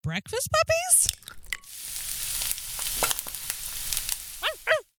breakfast puppies?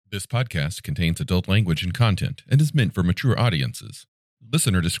 This podcast contains adult language and content and is meant for mature audiences.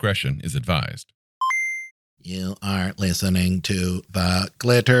 Listener discretion is advised. You are listening to the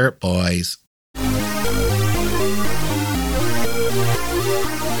Glitter Boys.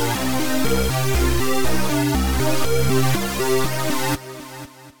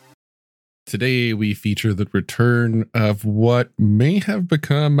 Today we feature the return of what may have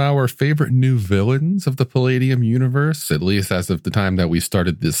become our favorite new villains of the Palladium universe, at least as of the time that we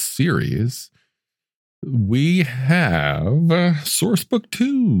started this series. We have Sourcebook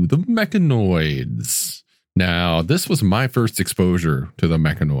 2, the Mechanoids. Now, this was my first exposure to the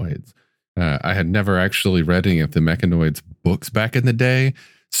Mechanoids. I had never actually read any of the Mechanoids books back in the day,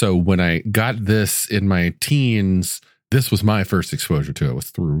 so when I got this in my teens, this was my first exposure to it. It was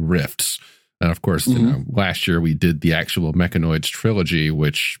through Rifts. And of course, you know, last year we did the actual Mechanoids trilogy,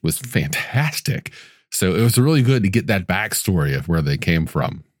 which was fantastic. So it was really good to get that backstory of where they came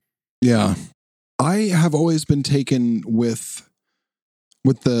from. Yeah. I have always been taken with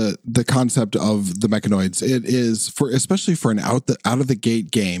the concept of the Mechanoids. It is especially for an out of the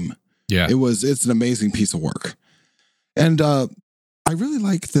gate game. Yeah. It's an amazing piece of work. And I really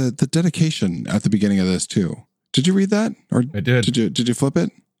like the dedication at the beginning of this too. Did you read that? Or I did. Did you flip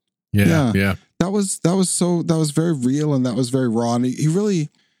it? Yeah. That was very real, and that was very raw. And he really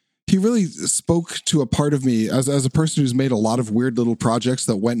spoke to a part of me as a person who's made a lot of weird little projects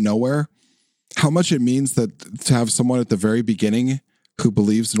that went nowhere. How much it means that to have someone at the very beginning who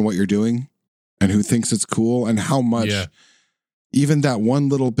believes in what you're doing and who thinks it's cool, and how much even that one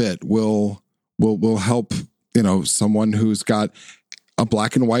little bit will help, you know, someone who's got a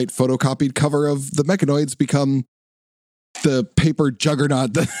black and white photocopied cover of the Mechanoids become the paper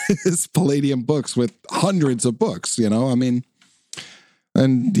juggernaut that is Palladium Books with hundreds of books, you know? I mean,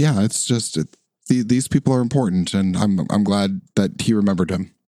 and yeah, it's just, these people are important, and I'm glad that he remembered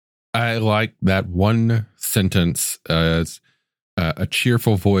him. I like that one sentence as a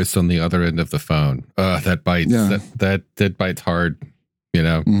cheerful voice on the other end of the phone. That bites. Yeah. That bites hard, you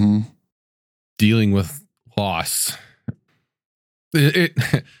know? Mm-hmm. Dealing with loss. It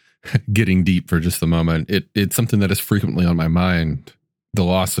getting deep for just a moment. It's something that is frequently on my mind. The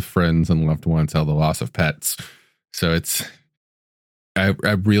loss of friends and loved ones, how the loss of pets. So I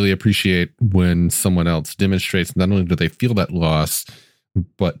really appreciate when someone else demonstrates not only do they feel that loss,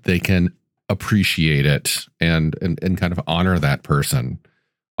 but they can appreciate it and kind of honor that person,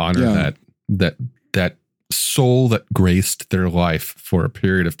 that soul that graced their life for a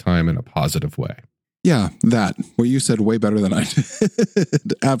period of time in a positive way. Yeah, what you said way better than I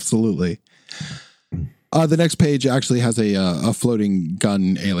did. Absolutely. The next page actually has a floating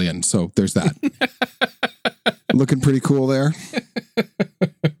gun alien, so there's that. Looking pretty cool there.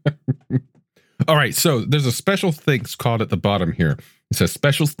 All right, so there's a special thanks called at the bottom here. It says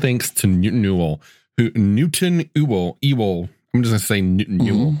special thanks to Newton Ewell, I'm just gonna say Newton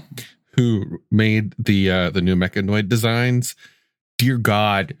Ewell, who made the new Mechanoid designs. Dear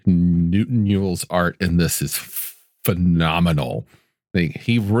God, Newton Ewell's art in this is phenomenal.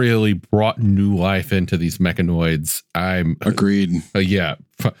 He really brought new life into these Mechanoids. I'm agreed. Yeah.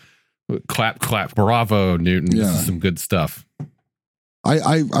 Clap. Bravo, Newton. Yeah. This is some good stuff.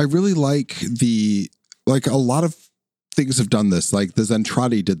 I really like a lot of things have done this. Like the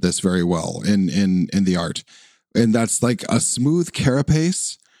Zentradi did this very well in the art. And that's like a smooth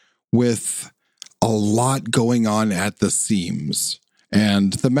carapace with a lot going on at the seams.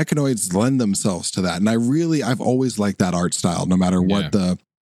 And the Mechanoids lend themselves to that. And I've always liked that art style, no matter what the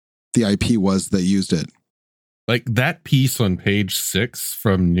IP was that used it. Like that piece on page 6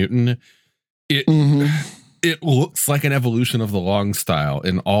 from Newton, it looks like an evolution of the long style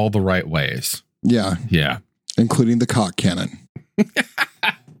in all the right ways. Yeah. Yeah. Including the cock cannon.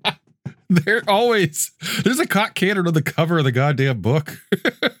 There's a cock cannon on the cover of the goddamn book.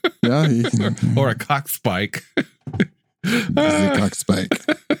 Yeah. Or a cock spike. Cock spike.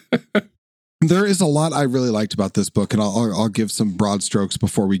 There is a lot I really liked about this book, and I'll give some broad strokes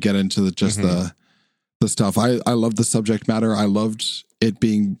before we get into the stuff. I loved the subject matter. I loved it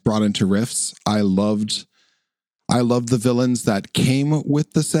being brought into Rifts. I loved the villains that came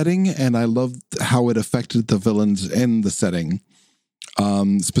with the setting, and I loved how it affected the villains in the setting,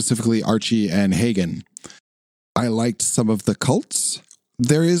 specifically Archie and Hagen. I liked some of the cults.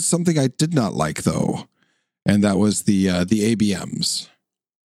 There is something I did not like, though, and that was the ABMs.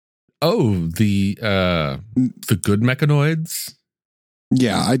 Oh, the good Mechanoids?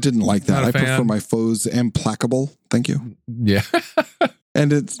 Yeah, I didn't like that. I prefer my foes implacable. Thank you. Yeah.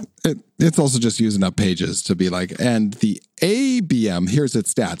 And it's also just using up pages to be like, and the ABM, here's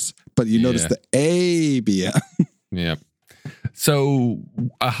its stats. But you notice the ABM. Yeah. So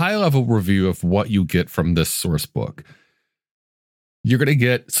a high level review of what you get from this source book. You're going to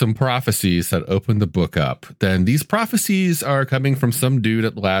get some prophecies that open the book up. Then these prophecies are coming from some dude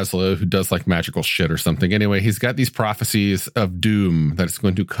at Laszlo who does like magical shit or something. Anyway, he's got these prophecies of doom that is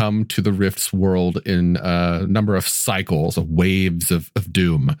going to come to the Rift's world in a number of cycles, of waves of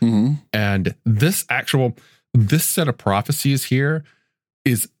doom. Mm-hmm. And this set of prophecies here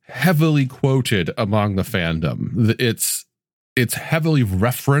is heavily quoted among the fandom. It's heavily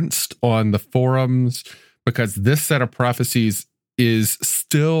referenced on the forums because this set of prophecies is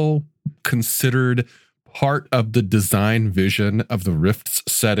still considered part of the design vision of the Rift's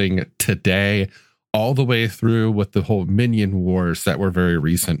setting today, all the way through with the whole Minion Wars that were very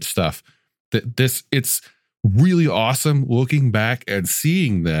recent stuff. It's really awesome looking back and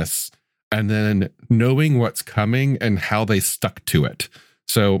seeing this and then knowing what's coming and how they stuck to it.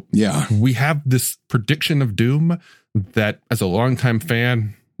 So yeah, we have this prediction of doom that as a longtime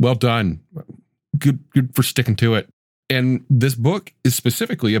fan, well done. Good for sticking to it. And this book is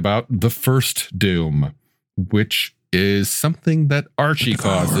specifically about the first doom, which is something that Archie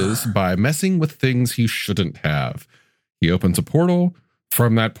causes by messing with things he shouldn't have. He opens a portal.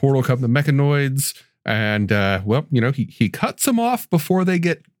 From that portal come the Mechanoids. And, he cuts them off before they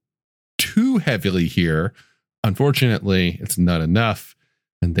get too heavily here. Unfortunately, it's not enough.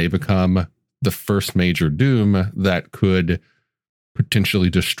 And they become the first major doom that could potentially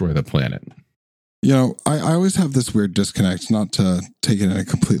destroy the planet. You know, I always have this weird disconnect, not to take it in a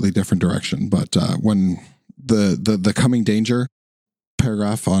completely different direction, but when the coming danger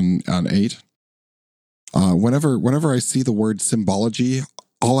paragraph on 8, whenever I see the word symbology,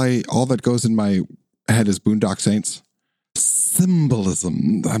 all that goes in my head is Boondock Saints.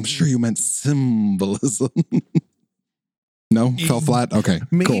 Symbolism. I'm sure you meant symbolism. No? Fell flat? Okay,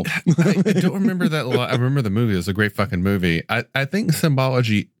 cool. I don't remember that a lot. I remember the movie. It was a great fucking movie. I think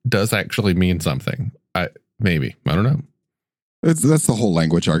symbology does actually mean something. Maybe. I don't know. That's the whole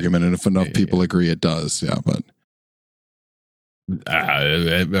language argument, and if enough people agree, it does. Yeah, but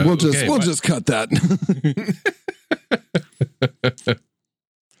we'll just cut that.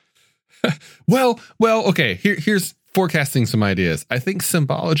 Well, okay. Here's forecasting some ideas. I think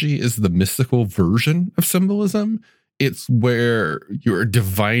symbology is the mystical version of symbolism. It's where you're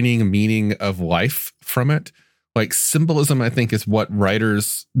divining meaning of life from it. Like symbolism, I think, is what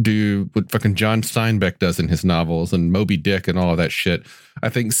writers do, what fucking John Steinbeck does in his novels and Moby Dick and all of that shit. I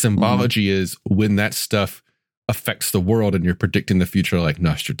think symbology is when that stuff affects the world and you're predicting the future like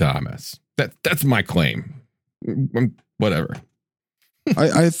Nostradamus. That's my claim. Whatever.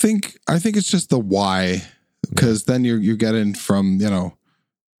 I think it's just the why, because then you get in from,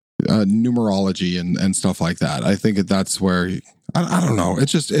 numerology and stuff like that. I think that's where I don't know.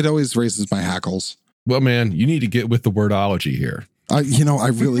 It always raises my hackles. Well, man, you need to get with the wordology here. I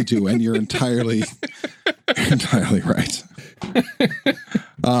really do, and you're entirely right.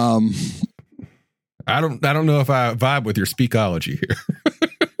 I don't know if I vibe with your speakology here.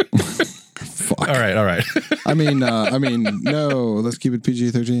 Fuck. All right. I mean, no. Let's keep it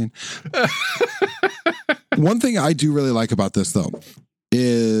PG-13. One thing I do really like about this, though,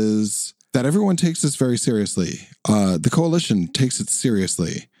 is that everyone takes this very seriously. The coalition takes it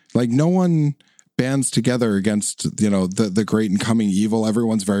seriously. Like no one bands together against, the great and coming evil.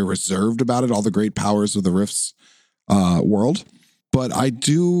 Everyone's very reserved about it. All the great powers of the Rift's world. But I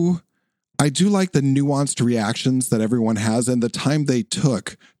do like the nuanced reactions that everyone has and the time they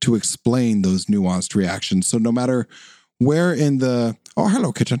took to explain those nuanced reactions. So no matter where in the,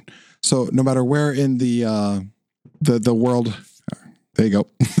 hello kitchen. So no matter where in the world, there you go.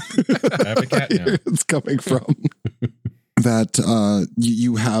 I have a cat now. It's coming from that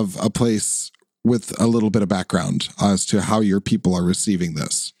you have a place with a little bit of background as to how your people are receiving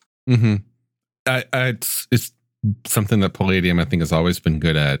this. Mm-hmm. It's something that Palladium, I think, has always been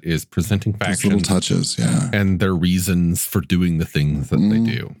good at is presenting factions, little touches, yeah, and their reasons for doing the things that they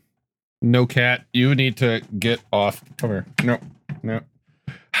do. No, cat, you need to get off. Come here. No.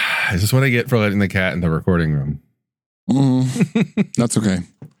 This is what I get for letting the cat in the recording room. That's okay.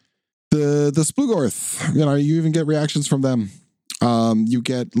 The Splugorth, you even get reactions from them. You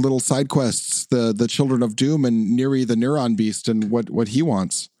get little side quests, the Children of Doom and Neri the Neuron Beast and what he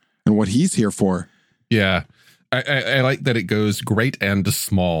wants and what he's here for. Yeah. I like that it goes great and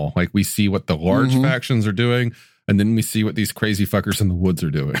small. Like we see what the large factions are doing, and then we see what these crazy fuckers in the woods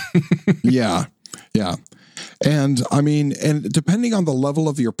are doing. Yeah. And I mean, and depending on the level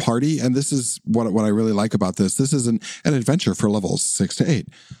of your party, and this is what I really like about this. This is an adventure for levels 6 to 8.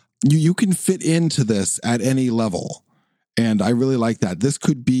 You can fit into this at any level. And I really like that. This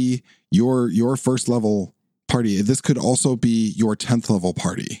could be your first level party. This could also be your 10th level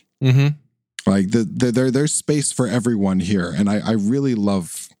party. Mm-hmm. Like there's space for everyone here. And I really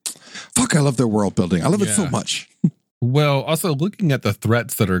love, I love their world building. I love it so much. Well, also looking at the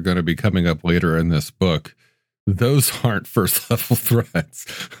threats that are going to be coming up later in this book, those aren't first level threats.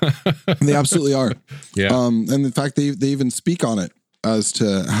 They absolutely are. Yeah. And in fact, they even speak on it as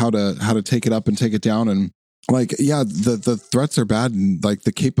to how to take it up and take it down. And like, yeah, the threats are bad and like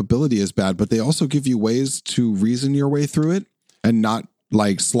the capability is bad, but they also give you ways to reason your way through it and not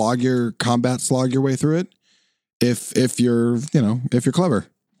like slog your way through it. If you're clever.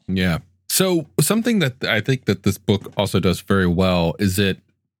 Yeah. So something that I think that this book also does very well is it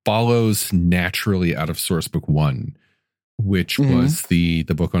follows naturally out of Sourcebook 1, which was the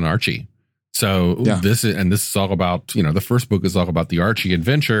book on Archie. So this is all about, the first book is all about the Archie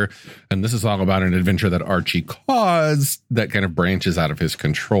adventure. And this is all about an adventure that Archie caused that kind of branches out of his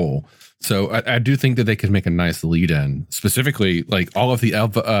control. So I do think that they could make a nice lead in, specifically like all of the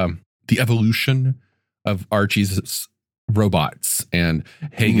evolution of Archie's robots and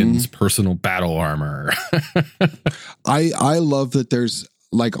Hagen's personal battle armor. I love that there's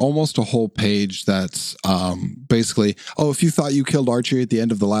like almost a whole page that's basically, if you thought you killed Archie at the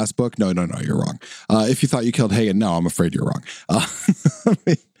end of the last book, no, you're wrong. If you thought you killed Hagen, no, I'm afraid you're wrong.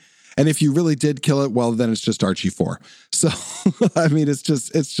 And if you really did kill it, well, then it's just Archie 4. So, I mean, it's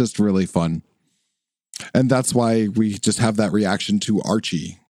just really fun. And that's why we just have that reaction to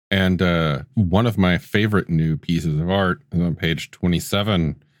Archie. And one of my favorite new pieces of art is on page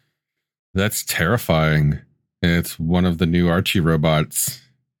 27. That's terrifying. It's one of the new Archie robots.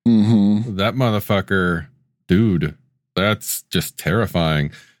 Mm-hmm. That motherfucker, dude, that's just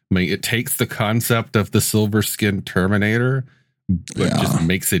terrifying. I mean, it takes the concept of the silver-skinned Terminator, but just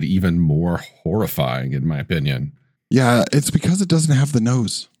makes it even more horrifying, in my opinion. Yeah, it's because it doesn't have the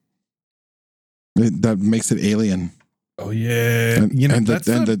nose. That makes it alien. Oh yeah, and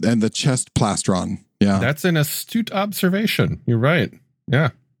the chest plastron. Yeah, that's an astute observation. You're right. Yeah.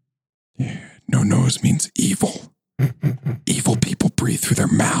 No nose means evil. Evil people breathe through their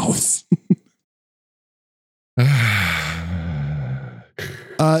mouths.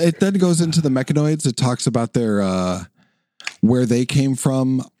 It then goes into the Mechanoids. It talks about their where they came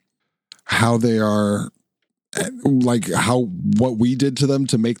from, how they are, like what we did to them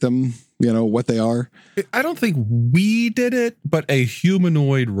to make them, what they are. I don't think we did it, but a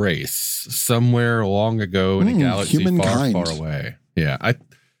humanoid race somewhere long ago in a galaxy far away. Yeah,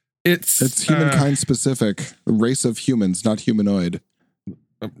 it's humankind specific, race of humans, not humanoid.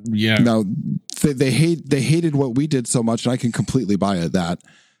 Yeah. Now they hated what we did so much, and I can completely buy it that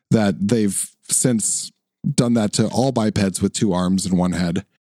they've since done that to all bipeds with 2 arms and 1 head.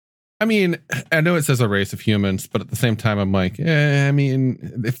 I mean, I know it says a race of humans, but at the same time, I'm like, I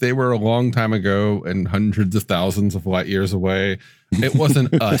mean, if they were a long time ago and hundreds of thousands of light years away, it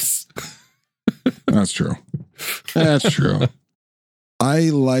wasn't us. That's true. That's true. I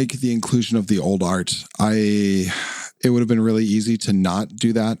like the inclusion of the old art. It would have been really easy to not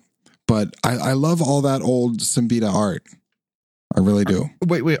do that, but I love all that old Simbita art. I really do.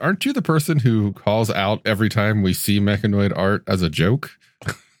 Wait, aren't you the person who calls out every time we see Mechanoid art as a joke?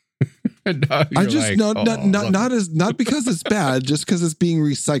 I just like, not because it's bad, just because it's being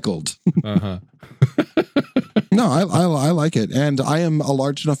recycled. No, I like it, and I am a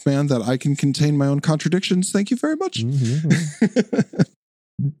large enough man that I can contain my own contradictions. Thank you very much.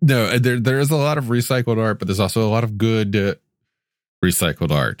 No, there is a lot of recycled art, but there's also a lot of good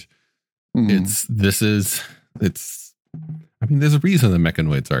recycled art. I mean, there's a reason the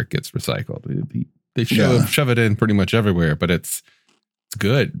Mechanoids art gets recycled. They shove it in pretty much everywhere, but it's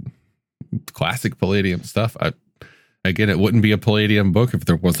good. Classic Palladium stuff. Again, it wouldn't be a Palladium book if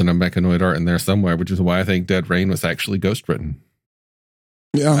there wasn't a Mechanoid art in there somewhere, which is why I think Dead Rain was actually ghost written.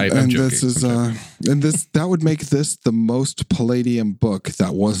 Yeah, that would make this the most Palladium book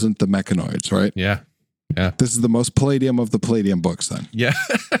that wasn't the Mechanoids, right? Yeah. This is the most Palladium of the Palladium books, then. Yeah.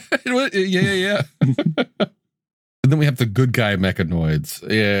 Yeah. And then we have the good guy Mechanoids.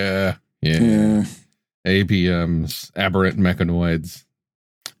 Yeah. ABMs, aberrant Mechanoids.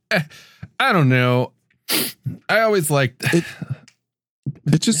 I don't know. I always liked it.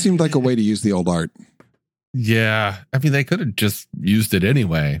 It just seemed like a way to use the old art. Yeah, I mean, they could have just used it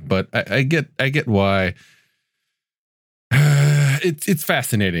anyway, but I get why. It's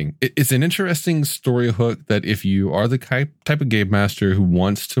fascinating. It's an interesting story hook that if you are the type of game master who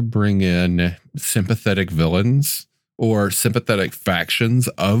wants to bring in sympathetic villains or sympathetic factions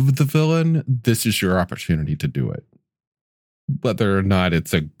of the villain, this is your opportunity to do it. Whether or not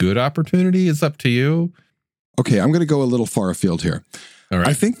it's a good opportunity is up to you. Okay, I'm going to go a little far afield here. All right.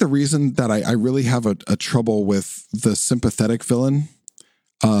 I think the reason that I really have a trouble with the sympathetic villain,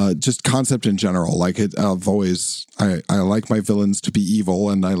 just concept in general, like I like my villains to be evil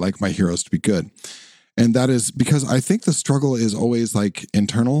and I like my heroes to be good. And that is because I think the struggle is always like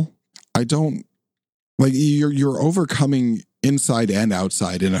internal. I don't like you're overcoming inside and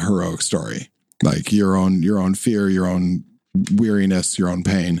outside in a heroic story, like your own fear, your own weariness, your own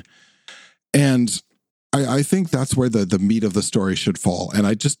pain. And I think that's where the meat of the story should fall. And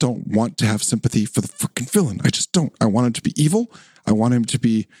I just don't want to have sympathy for the freaking villain. I just don't. I want him to be evil. I want him to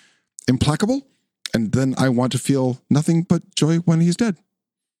be implacable. And then I want to feel nothing but joy when he's dead.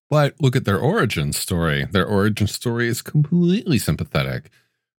 But look at their origin story. Their origin story is completely sympathetic.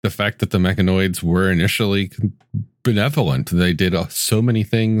 The fact that the Mechanoids were initially benevolent, they did so many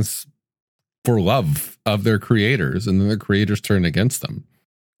things for love of their creators, and then their creators turned against them.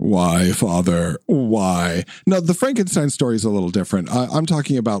 Why, Father? Why? No, the Frankenstein story is a little different. I'm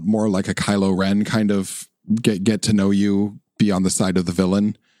talking about more like a Kylo Ren kind of get to know you, be on the side of the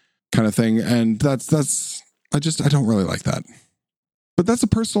villain kind of thing. And that's I don't really like that. But that's a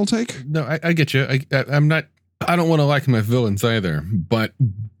personal take. No, I get you. I don't want to like my villains either. But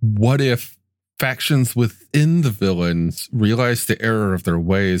what if factions within the villains realize the error of their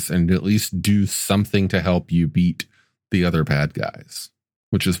ways and at least do something to help you beat the other bad guys?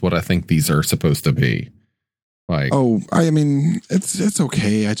 Which is what I think these are supposed to be. Like, I mean, it's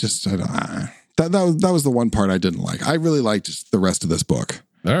okay. That was the one part I didn't like. I really liked the rest of this book.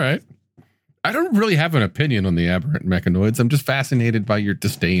 All right. I don't really have an opinion on the aberrant Mechanoids. I'm just fascinated by your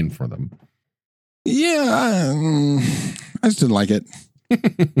disdain for them. Yeah, I just didn't like it.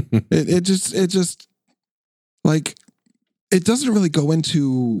 it just like it doesn't really go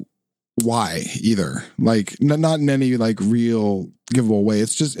into why either, like not in any like real giveable way.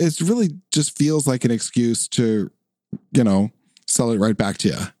 It's really just feels like an excuse to, sell it right back to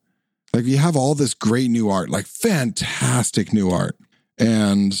you. Like you have all this great new art, like fantastic new art,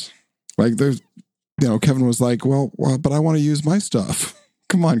 and like there's, Kevin was like, well, but I want to use my stuff.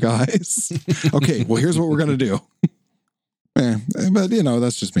 Come on, guys. Okay, well here's what we're gonna do. But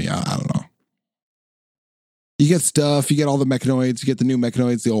that's just me. I don't know. You get stuff, you get all the Mechanoids, you get the new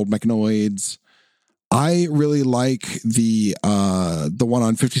Mechanoids, the old Mechanoids. I really like the one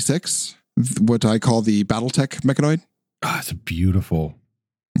on 56, what I call the Battletech Mechanoid. Ah, it's beautiful.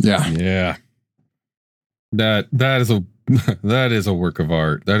 Yeah. Yeah. That is a work of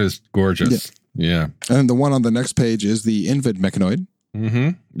art. That is gorgeous. Yeah. And the one on the next page is the Invid Mechanoid. Mm-hmm.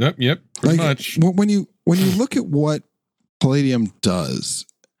 Yep. Pretty much. When you look at what Palladium does,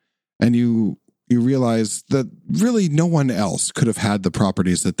 and you realize that really no one else could have had the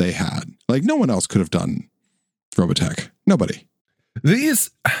properties that they had. Like no one else could have done Robotech. Nobody. These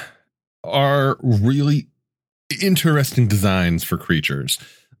are really interesting designs for creatures.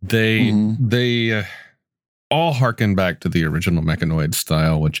 They all harken back to the original Mechanoid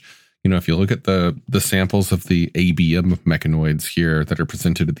style, which, if you look at the samples of the ABM Mechanoids here that are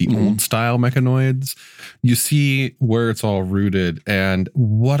presented at the old style Mechanoids, you see where it's all rooted. And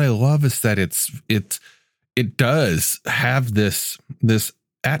what I love is that it does have this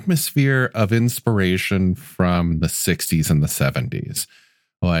atmosphere of inspiration from the 60s and the 70s.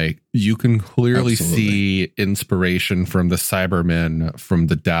 Like you can clearly see inspiration from the Cybermen, from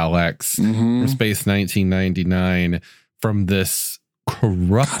the Daleks, from Space 1999, from this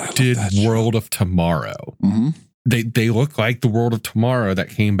corrupted world of tomorrow. They look like the world of tomorrow that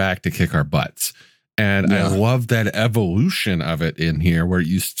came back to kick our butts. And I love that evolution of it in here where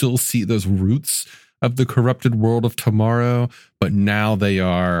you still see those roots of the corrupted world of tomorrow, but now they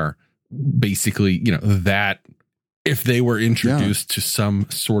are basically, that if they were introduced to some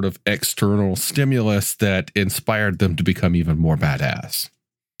sort of external stimulus that inspired them to become even more badass.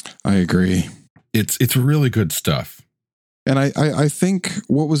 I agree. It's really good stuff. And I think,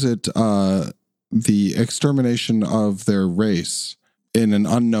 what was it? The extermination of their race in an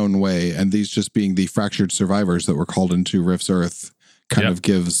unknown way, and these just being the fractured survivors that were called into Rift's Earth kind of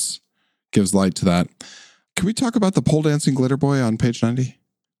gives light to that. Can we talk about the pole dancing glitter boy on page 90?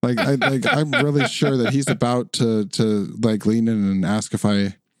 I'm really sure that he's about to like lean in and ask if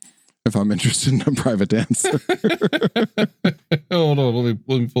I'm interested in a private dancer. Hold on, let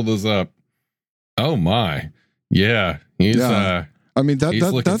me pull this up. Oh my. Yeah. He's I mean that's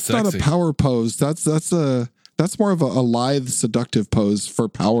sexy. not a power pose. That's That's more of a lithe, seductive pose for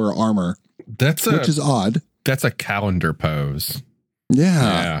power armor. Which is odd. That's a calendar pose.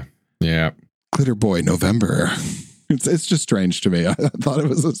 Yeah. Yeah. Glitter Boy November. It's just strange to me. I thought it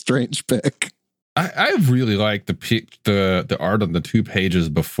was a strange pick. I really like the art on the 2 pages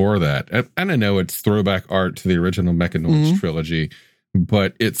before that. And I know it's throwback art to the original Mechanoids trilogy,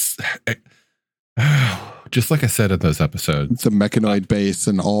 but it's just like I said in those episodes. It's a mechanoid base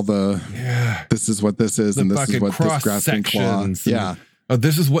and all the, this is what this is, and this is what this grasping claw. Yeah. Oh,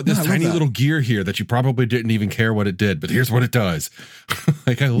 this is what this tiny little gear here that you probably didn't even care what it did, but here's what it does.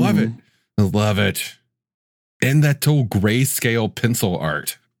 Like, I love it. I love it. And that old grayscale pencil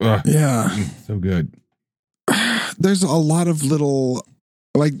art. Ugh. Yeah. So good. There's a lot of little,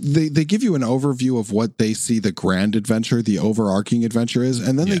 like, they give you an overview of what they see the grand adventure, the overarching adventure is,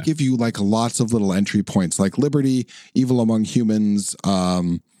 and then they give you like lots of little entry points, like Liberty, Evil Among Humans.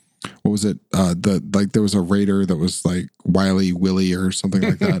 What was it? There was a raider that was like Wily Willie or something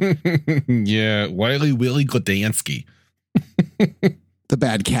like that. Yeah, Wily Willie Gledansky. The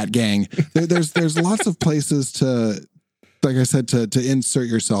Bad Cat Gang. There's lots of places to, like I said, to insert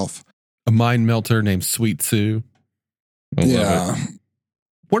yourself. A mind melter named Sweet Sue. I love it.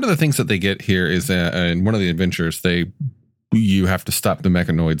 One of the things that they get here is in one of the adventures, you have to stop the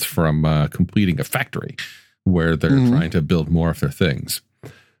Mechanoids from completing a factory where they're trying to build more of their things.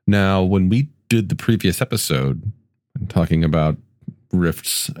 Now, when we did the previous episode talking about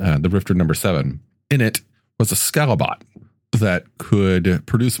rifts, the Rifter number 7, in it was a Scalabot that could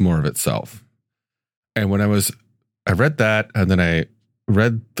produce more of itself. And when I read that, and then I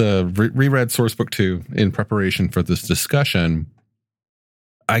read reread Sourcebook 2 in preparation for this discussion,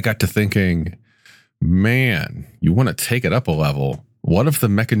 I got to thinking, man, you want to take it up a level. What if the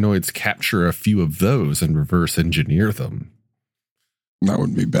Mechanoids capture a few of those and reverse engineer them? That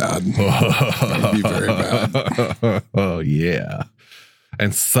would be bad. That would be very bad. Oh, yeah.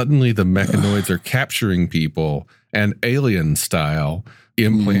 And suddenly the Mechanoids are capturing people and alien style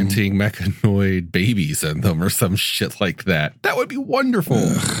implanting mechanoid babies in them or some shit like that. That would be wonderful.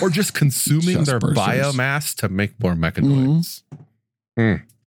 Or just consuming their biomass to make more mechanoids.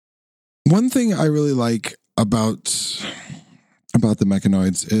 One thing I really like about the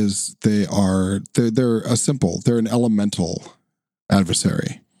mechanoids is they're an elemental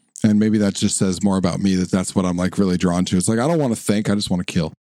adversary. And maybe that just says more about me, that's what I'm like really drawn to. It's like, I don't want to think, I just want to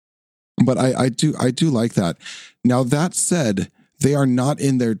kill. But I do like that. Now, that said, they are not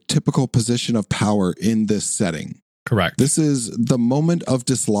in their typical position of power in this setting. Correct. This is the moment of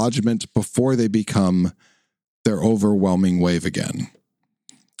dislodgement before they become their overwhelming wave again.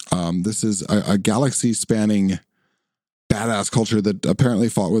 This is a galaxy-spanning badass culture that apparently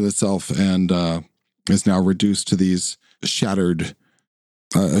fought with itself and is now reduced to these shattered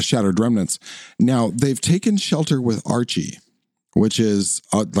remnants. Now, they've taken shelter with Archie, which is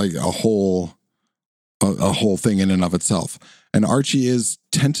like a whole thing in and of itself. And Archie is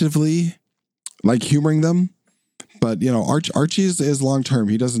tentatively like humoring them, but you know, Archie is long term.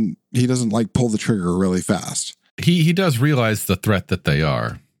 He doesn't like pull the trigger really fast. He does realize the threat that they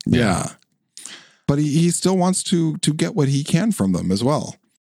are. Yeah. But he still wants to get what he can from them as well.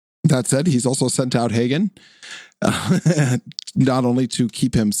 That said, he's also sent out Hagen, not only to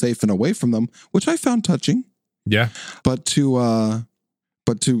keep him safe and away from them, which I found touching. Yeah. But to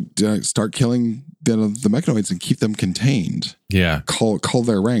start killing the mechanoids and keep them contained. Yeah. Call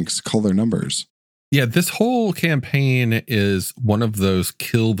their ranks, call their numbers. Yeah, this whole campaign is one of those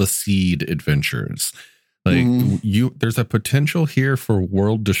kill the seed adventures. Like there's a potential here for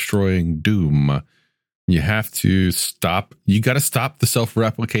world destroying doom. You have to stop. You got to stop the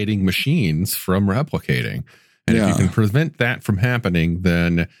self-replicating machines from replicating. And if you can prevent that from happening,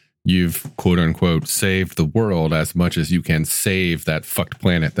 then you've quote unquote saved the world as much as you can save that fucked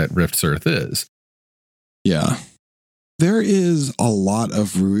planet that Rift's Earth is. Yeah. There is a lot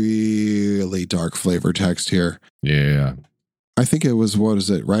of really dark flavor text here. Yeah. I think it was, what is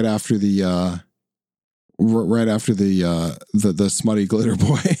it? Right after the smutty glitter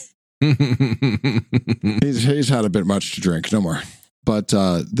boy. he's had a bit much to drink. No more. But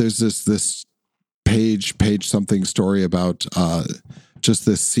there's this page something story about just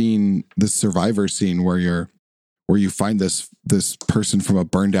this scene, this survivor scene where you find this person from a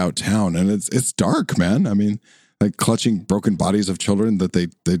burned out town, and it's dark, man. I mean, like clutching broken bodies of children that they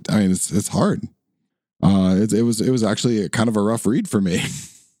I mean, it's hard. It was actually kind of a rough read for me.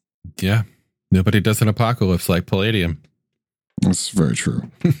 Yeah. Nobody does an apocalypse like Palladium. That's very true.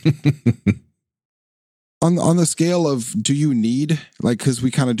 On the scale of, do you need, like, because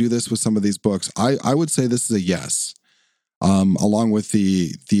we kind of do this with some of these books, I would say this is a yes. Along with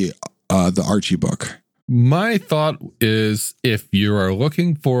the Archie book. My thought is if you are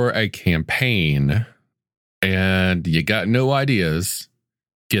looking for a campaign and you got no ideas,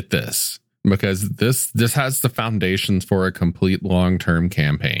 get this, because this has the foundations for a complete long-term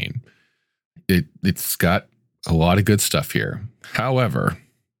campaign. It's got a lot of good stuff here. However,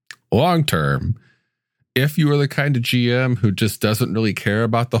 long-term, if you are the kind of GM who just doesn't really care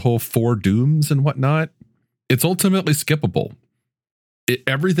about the whole 4 dooms and whatnot, it's ultimately skippable.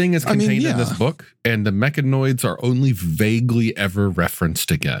 Everything is contained in this book, and the Mechanoids are only vaguely ever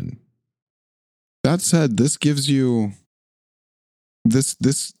referenced again. That said, this gives you this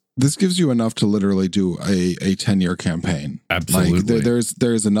gives you enough to literally do a 10-year campain. Absolutely. Like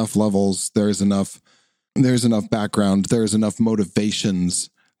there's enough levels, there's enough background, there's enough motivations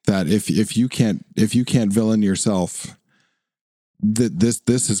that if you can't villain yourself,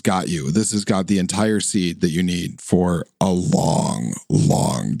 this has got you. This has got the entire seed that you need for a long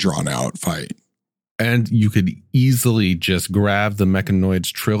drawn out fight. And you could easily just grab the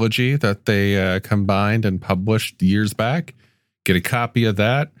Mechanoids trilogy that they combined and published years back, get a copy of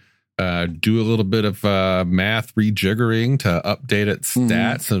that, do a little bit of math rejiggering to update its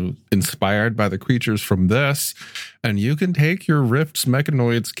stats, and inspired by the creatures from this. And you can take your Rifts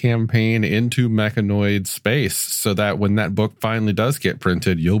Mechanoids campaign into Mechanoid space so that when that book finally does get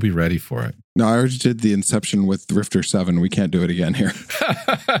printed, you'll be ready for it. No, I already did the Inception with Rifter 7. We can't do it again here.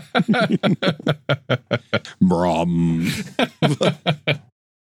 Brom.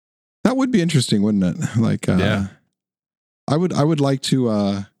 That would be interesting, wouldn't it? Like, yeah. I would like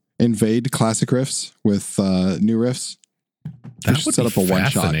to invade classic riffs with new riffs. That would set up a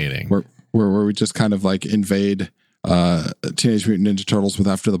one-shot where we just kind of like invade Teenage Mutant Ninja Turtles with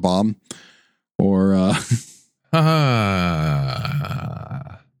After the Bomb, or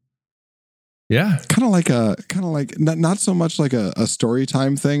yeah, kind of like not so much like a story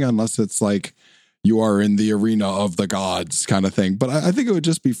time thing, unless it's like you are in the arena of the gods kind of thing. But I think it would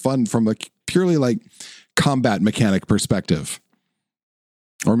just be fun from a purely like combat mechanic perspective.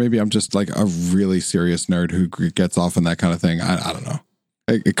 Or maybe I'm just like a really serious nerd who gets off on that kind of thing. I don't know.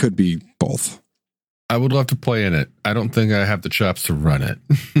 It could be both. I would love to play in it. I don't think I have the chops to run it.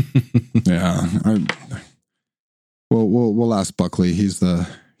 Yeah. We'll ask Buckley. He's the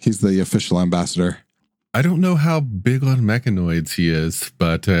official ambassador. I don't know how big on Mechanoids he is,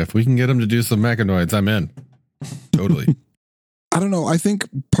 but if we can get him to do some Mechanoids, I'm in. Totally. I don't know. I think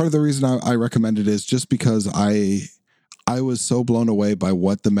part of the reason I recommend it is just because I was so blown away by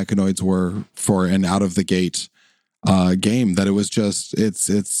what the Mechanoids were for an out of the gate game that it was just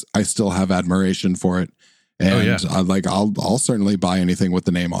I still have admiration for it, and I'll certainly buy anything with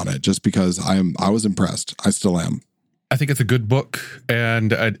the name on it just because I was impressed. I still am. I think it's a good book,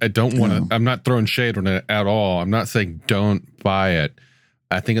 and I don't want to. I'm not throwing shade on it at all. I'm not saying don't buy it.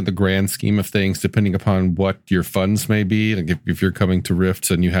 I think in the grand scheme of things, depending upon what your funds may be, like if you're coming to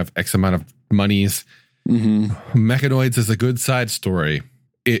Rifts and you have X amount of monies, Mechanoids is a good side story.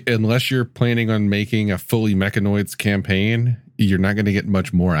 Unless you're planning on making a fully Mechanoids campaign, you're not going to get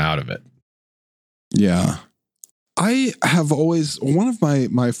much more out of it. Yeah. I have always, one of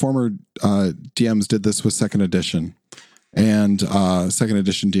my former DMs did this with second edition and second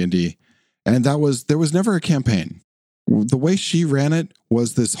edition D&D. And there was never a campaign. The way she ran it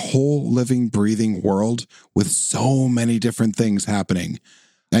was this whole living, breathing world with so many different things happening.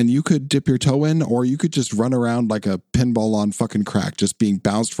 And you could dip your toe in, or you could just run around like a pinball on fucking crack, just being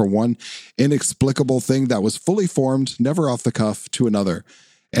bounced from one inexplicable thing that was fully formed, never off the cuff, to another.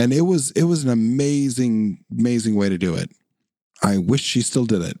 And it was an amazing way to do it. I wish she still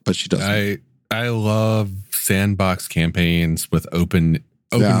did it, but she doesn't. I love sandbox campaigns with open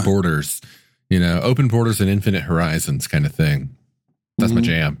borders, open borders and infinite horizons kind of thing. That's my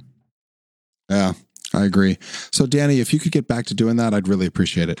jam. Yeah. I agree. So, Danny, if you could get back to doing that, I'd really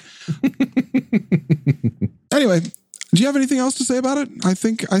appreciate it. Anyway, do you have anything else to say about it? I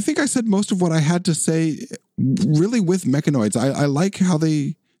think I said most of what I had to say really with Mechanoids. I like how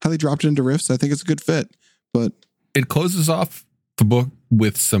they dropped into Rifts. I think it's a good fit. But it closes off the book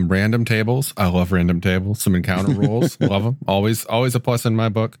with some random tables. I love random tables. Some encounter rolls. Love them. Always a plus in my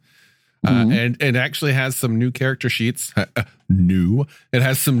book. And it actually has some new character sheets. It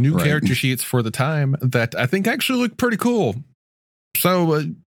has some new character sheets for the time that I think actually look pretty cool. So,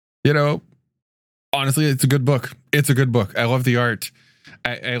 honestly, it's a good book. It's a good book. I love the art.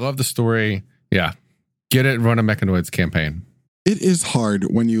 I love the story. Yeah. Get it and run a Mechanoids campaign. It is hard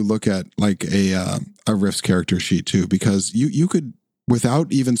when you look at like a Rifts character sheet too, because you could,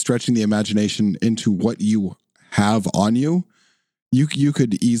 without even stretching the imagination into what you have on you, you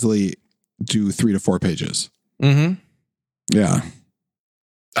could easily do 3 to 4 pages. Mm-hmm. Yeah.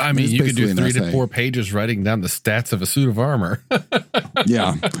 I mean, It's you could do basically an 3 to essay. 4 pages writing down the stats of a suit of armor.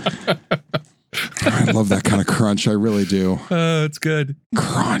 Yeah. I love that kind of crunch. I really do. It's good.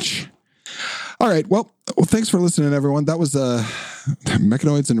 Crunch. All right. Well, thanks for listening, everyone. That was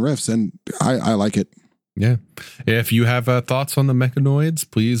Mechanoids and Riffs, and I like it. Yeah. If you have thoughts on the Mechanoids,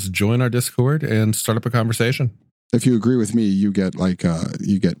 please join our Discord and start up a conversation. If you agree with me, you get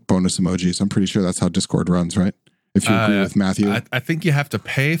you get bonus emojis. I'm pretty sure that's how Discord runs, right? If you agree with Matthew. I think you have to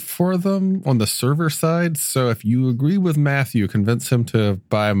pay for them on the server side. So if you agree with Matthew, convince him to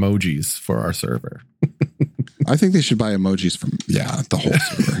buy emojis for our server. I think they should buy emojis from the whole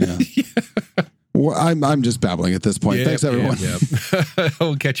server. Yeah. Yeah. Well, I'm just babbling at this point. Yep, Thanks, everyone. Yep.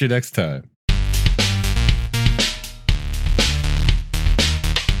 We'll catch you next time.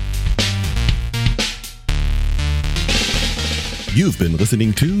 You've been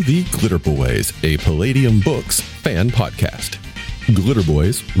listening to The Glitter Boys, a Palladium Books fan podcast. Glitter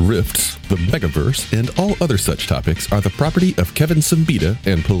Boys, Rifts, the Megaverse, and all other such topics are the property of Kevin Simbita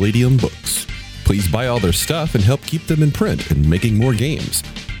and Palladium Books. Please buy all their stuff and help keep them in print and making more games.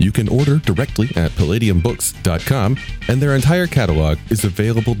 You can order directly at palladiumbooks.com, and their entire catalog is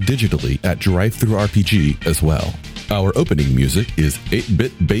available digitally at DriveThruRPG as well. Our opening music is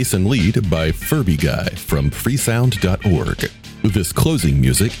 8-Bit Bass and Lead by Furby Guy from freesound.org. This closing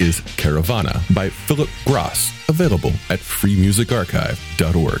music is Caravana by Philip Gross, available at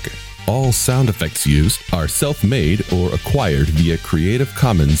freemusicarchive.org. All sound effects used are self-made or acquired via Creative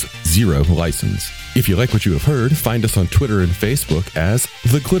Commons 0 license. If you like what you have heard, find us on Twitter and Facebook as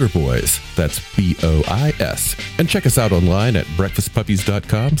The Glitter Boys. That's BOIS. And check us out online at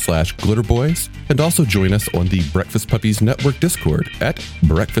breakfastpuppies.com/glitterboys. And also join us on the Breakfast Puppies Network Discord at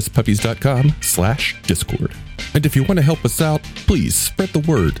breakfastpuppies.com/discord. And if you want to help us out, please spread the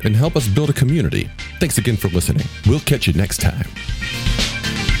word and help us build a community. Thanks again for listening. We'll catch you next time.